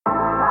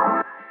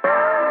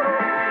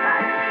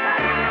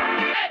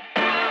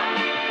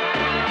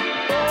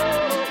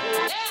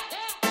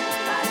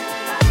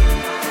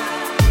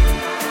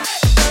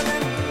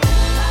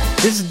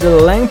This is the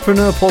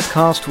Langpreneur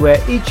podcast, where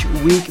each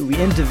week we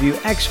interview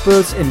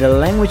experts in the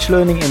language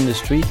learning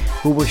industry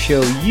who will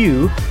show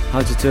you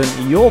how to turn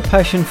your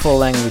passion for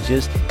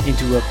languages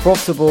into a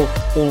profitable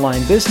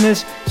online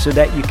business so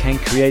that you can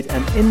create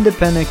an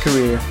independent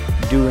career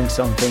doing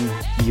something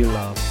you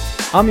love.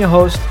 I'm your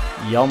host,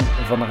 Jan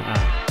van der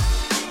A.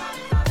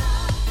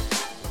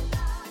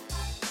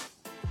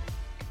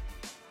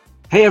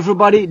 Hey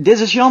everybody, this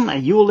is Jan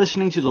and you are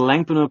listening to the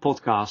Langpreneur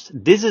podcast.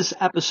 This is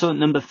episode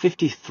number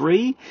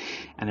 53,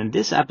 and in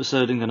this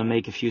episode I'm going to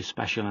make a few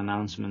special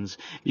announcements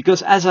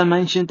because, as I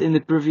mentioned in the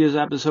previous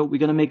episode, we're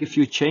going to make a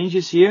few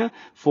changes here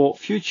for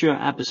future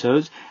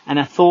episodes, and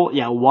I thought,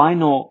 why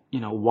not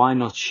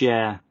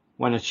share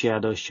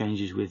those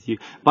changes with you.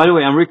 By the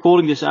way, I'm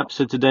recording this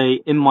episode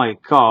today in my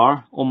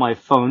car on my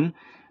phone.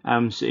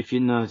 So if you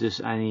notice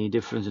any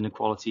difference in the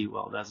quality,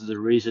 well, that's the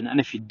reason. And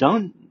if you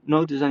don't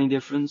notice any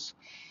difference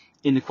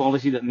in the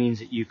quality, that means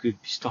that you could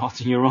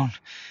start your own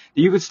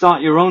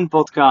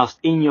podcast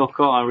in your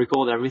car and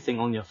record everything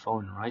on your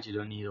phone, right? You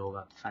don't need all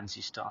that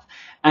fancy stuff.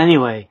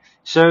 Anyway,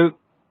 so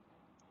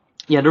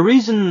the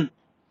reason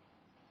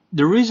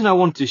I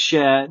want to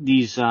share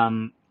these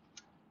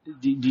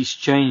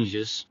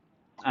changes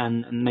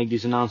and make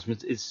these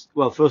announcements is,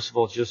 well, first of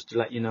all, just to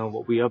let you know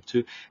what we're up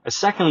to.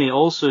 Secondly,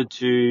 also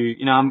to,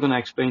 I'm going to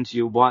explain to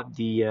you what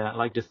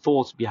the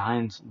thoughts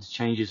behind the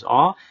changes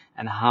are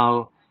and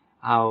how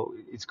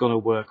it's going to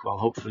work. Well,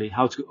 hopefully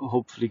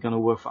going to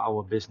work for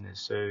our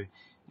business. So,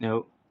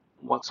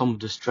 what some of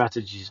the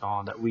strategies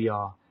are that we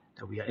are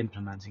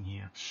implementing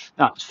here.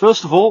 Now,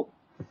 first of all,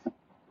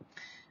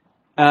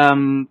 we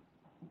are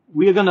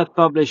going to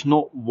publish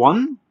not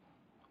one,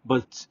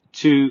 but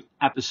 2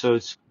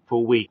 episodes per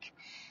week.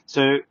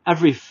 So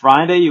every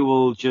Friday you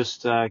will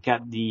just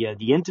get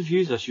the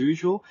interviews as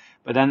usual,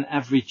 but then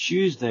every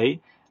Tuesday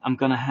I'm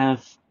going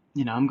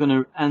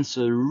to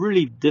answer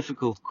really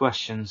difficult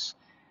questions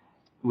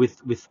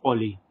with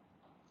Ollie.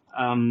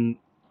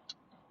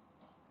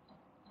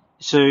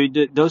 So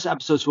those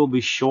episodes will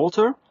be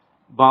shorter,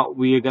 but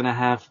we are going to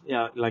have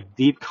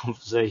deep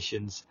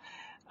conversations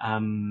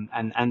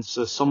and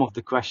answer some of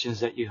the questions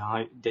that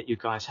you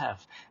guys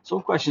have.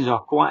 Some questions are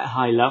quite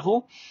high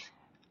level,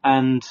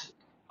 and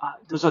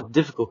those are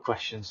difficult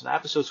questions. The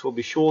episodes will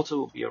be shorter,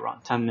 will be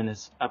around 10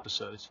 minutes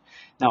episodes.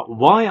 Now,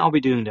 why are we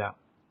doing that?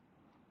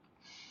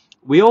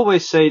 We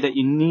always say that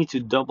you need to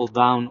double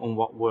down on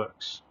what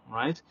works,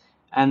 right?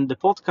 And the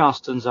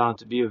podcast turns out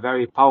to be a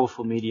very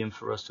powerful medium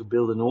for us to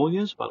build an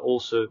audience, but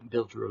also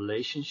build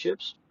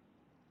relationships.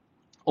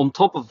 On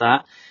top of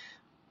that,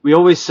 we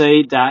always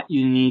say that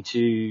you need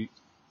to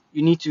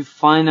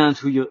find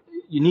out you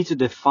need to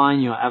define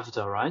your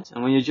avatar, right?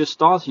 And when you're just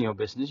starting your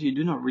business, you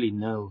do not really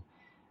know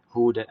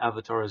who that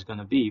avatar is going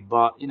to be.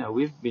 But,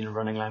 we've been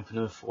running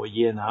Langpreneur for a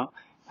year now,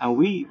 and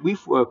we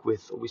work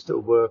with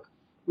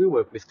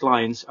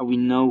clients, and we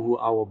know who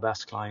our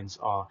best clients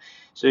are.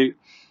 So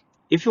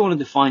if you want to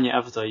define your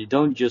avatar, you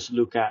don't just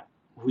look at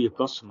who your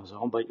customers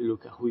are, but you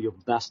look at who your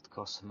best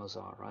customers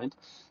are, right?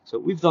 So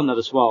we've done that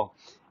as well.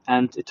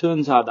 And it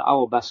turns out that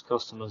our best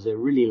customers, they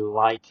really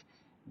like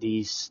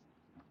these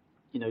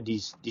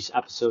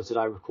episodes that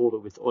I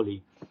recorded with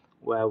Ollie,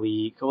 where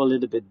we go a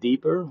little bit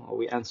deeper, or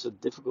we answer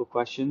difficult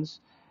questions,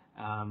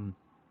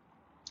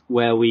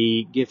 where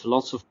we give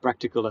lots of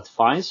practical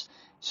advice.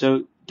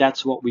 So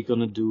that's what we're going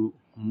to do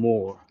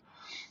more.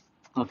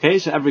 Okay,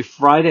 so every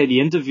Friday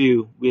the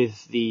interview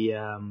with the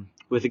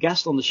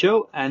guest on the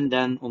show, and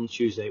then on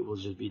Tuesday it will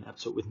just be an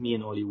episode with me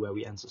and Ollie where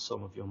we answer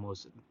some of your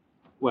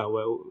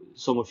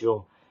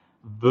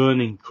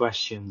burning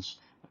questions.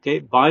 Okay,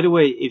 by the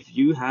way, if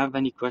you have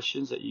any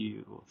questions if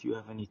you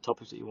have any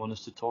topics that you want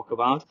us to talk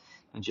about,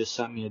 then just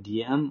send me a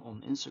DM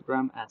on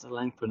Instagram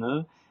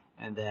 @Langpreneur,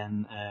 and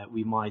then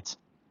we might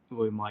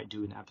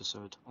do an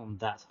episode on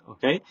that.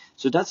 Okay,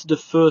 so that's the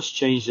first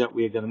change that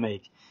we're going to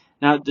make.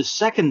 Now, the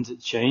second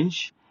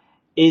change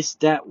is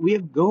that we're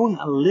going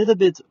a little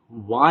bit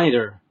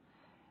wider.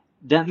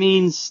 That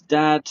means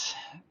that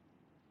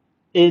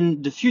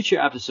in the future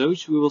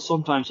episodes, we will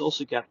sometimes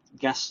also get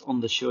guests on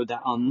the show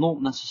that are not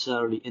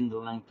necessarily in the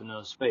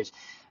Langpreneur space.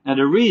 Now,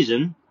 the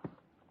reason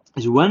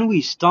is when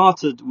we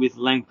started with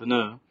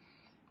Langpreneur,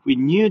 we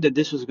knew that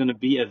this was going to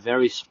be a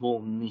very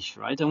small niche,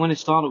 right? And when I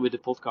started with the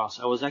podcast,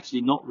 I was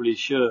actually not really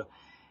sure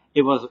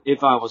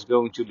if I was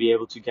going to be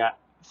able to get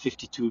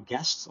 52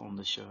 guests on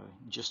the show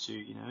just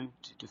to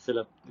fill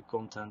up the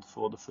content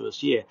for the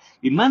first year.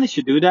 We managed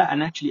to do that,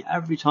 and actually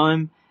every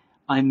time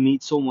I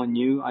meet someone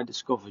new, I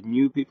discover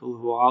new people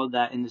who are out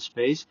there in the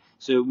space.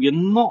 So we are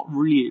not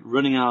really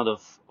running out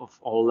of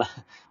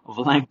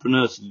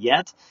Langpreneurs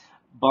yet,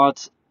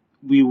 but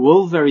we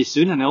will very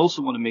soon. And I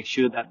also want to make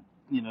sure that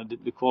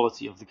the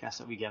quality of the guests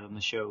that we get on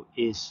the show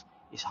is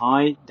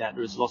high, that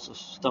there is lots of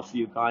stuff for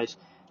you guys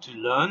to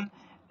learn.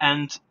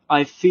 And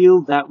I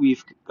feel that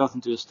we've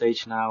gotten to a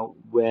stage now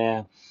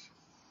where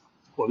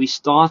we're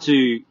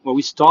starting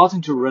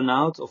to run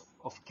out of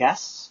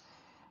guests,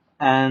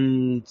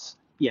 and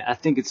I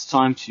think it's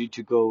time to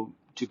go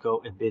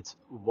a bit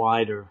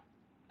wider.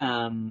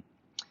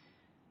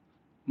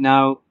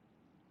 Now,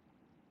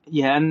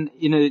 Yeah, and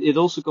it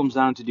also comes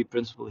down to the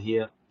principle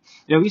here.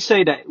 We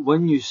say that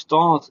when you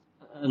start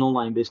an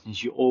online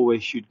business, you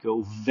always should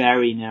go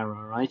very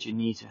narrow, right? You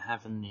need to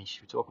have a niche.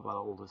 We talk about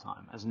it all the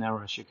time, as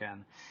narrow as you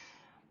can.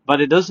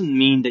 But it doesn't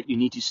mean that you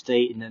need to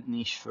stay in that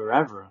niche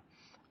forever.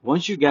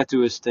 Once you get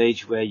to a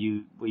stage where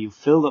you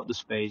filled up the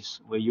space,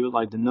 where you're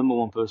like the number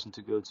one person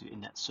to go to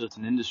in that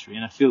certain industry,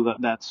 and I feel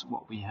that that's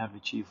what we have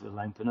achieved with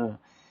Langpreneur.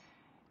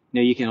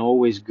 You can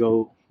always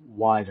go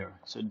wider.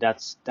 So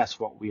that's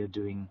what we are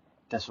doing.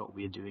 That's what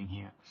we are doing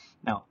here.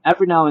 Now,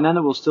 every now and then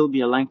there will still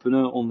be a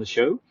Langpreneur on the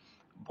show,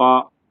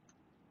 but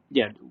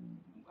yeah,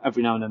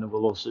 every now and then there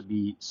will also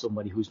be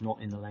somebody who's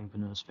not in the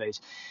Langpreneur space.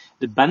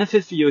 The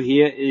benefit for you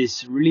here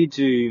is really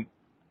to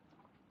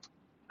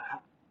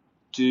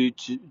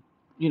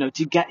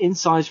get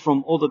insights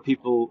from other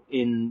people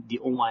in the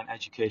online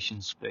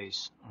education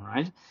space. All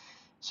right.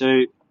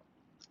 So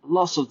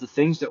lots of the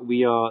things that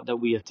we are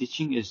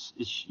teaching is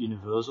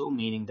universal,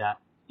 meaning that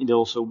it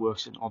also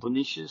works in other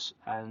niches,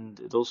 and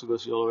it also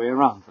goes the other way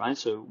around, right?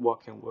 So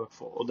what can work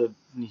for other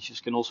niches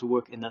can also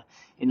work in the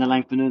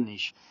Langpreneur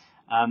niche.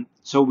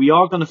 So we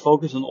are going to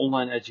focus on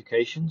online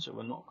education, so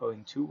we're not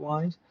going too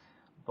wide,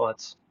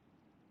 but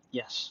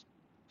yes.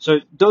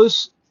 So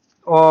those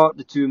are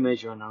the two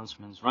major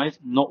announcements, right?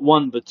 Not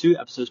one, but 2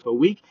 episodes per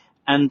week.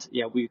 And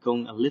yeah, we're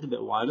going a little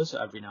bit wider, so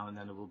every now and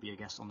then there will be a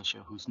guest on the show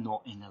who's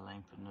not in the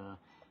Langpreneur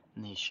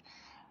niche.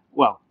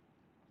 Well,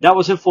 that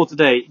was it for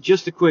today.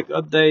 Just a quick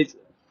update.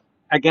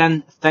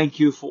 Again, thank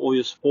you for all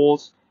your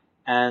support,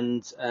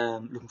 and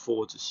looking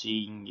forward to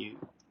seeing you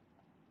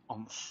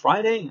on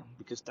Friday,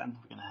 because then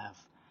we're going to have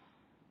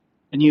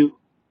a new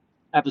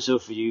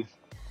episode for you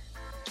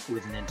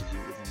with an interview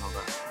with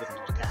another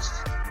guest.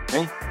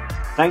 Okay?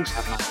 Thanks,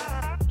 have a nice day.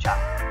 Ciao.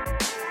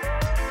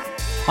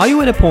 Are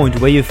you at a point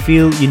where you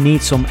feel you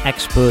need some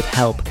expert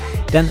help?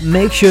 Then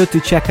make sure to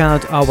check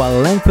out our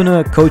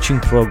Langpreneur coaching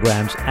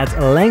programs at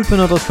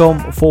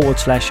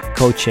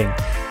langpreneur.com/coaching.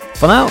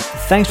 For now,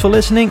 thanks for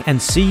listening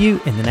and see you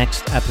in the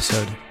next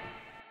episode.